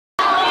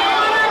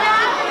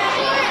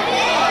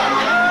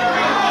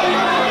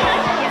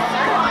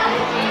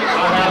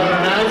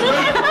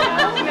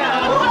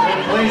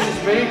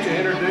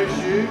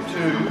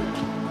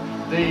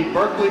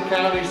Berkeley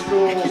County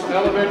Schools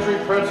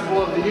Elementary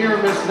Principal of the Year,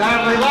 Miss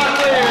Natalie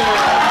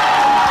Lockliear.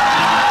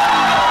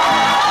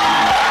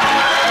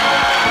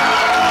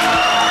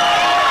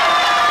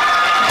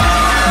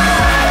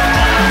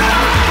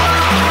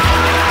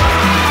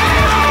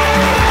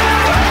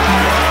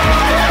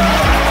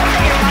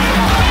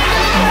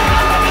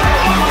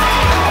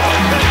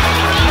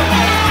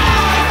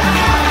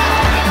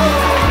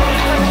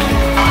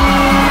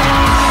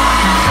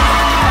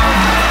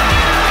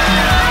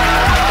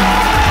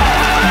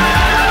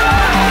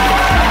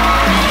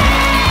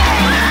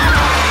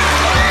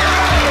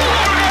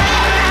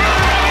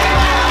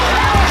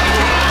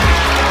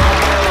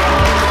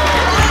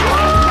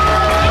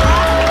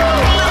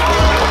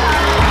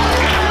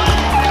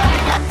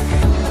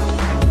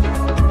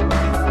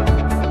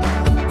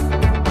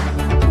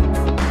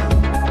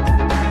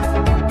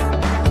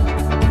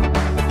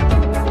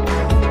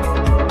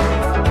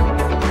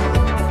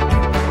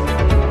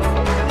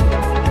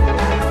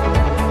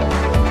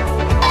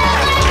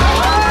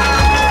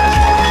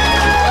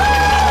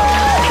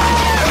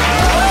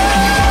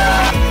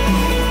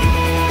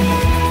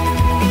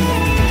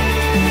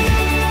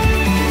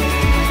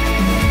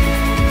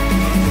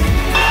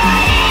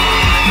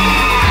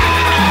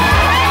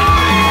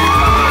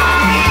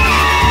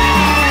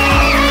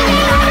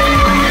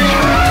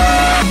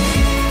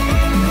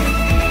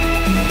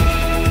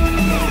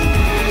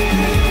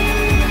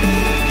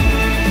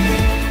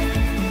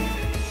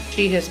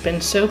 She has been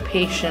so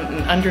patient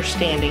and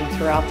understanding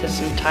throughout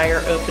this entire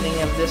opening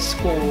of this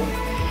school,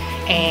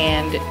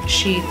 and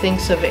she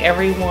thinks of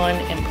everyone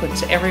and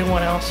puts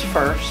everyone else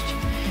first,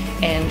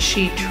 and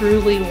she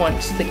truly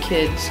wants the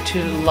kids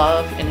to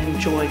love and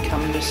enjoy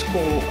coming to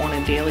school on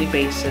a daily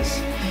basis,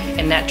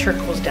 and that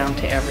trickles down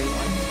to everyone.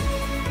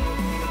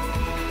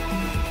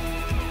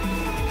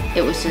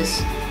 It was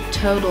just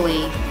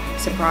totally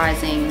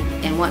surprising,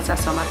 and once I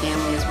saw my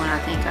family is when I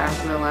think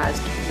I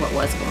realized what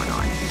was going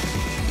on.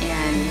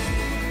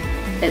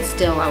 And it's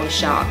still, I was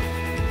shocked.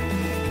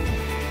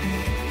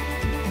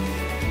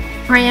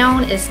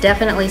 Crown is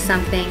definitely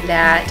something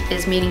that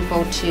is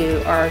meaningful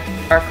to our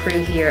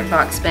crew here at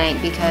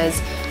Foxbank,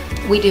 because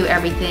we do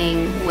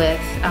everything with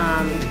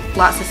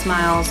lots of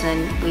smiles,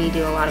 and we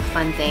do a lot of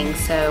fun things.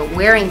 So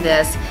wearing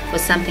this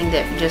was something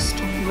that just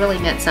really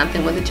meant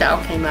something when the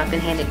child came up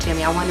and handed it to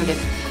me. I wondered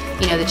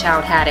if, you know, the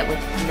child had it with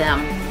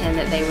them and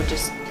that they were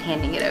just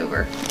handing it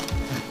over.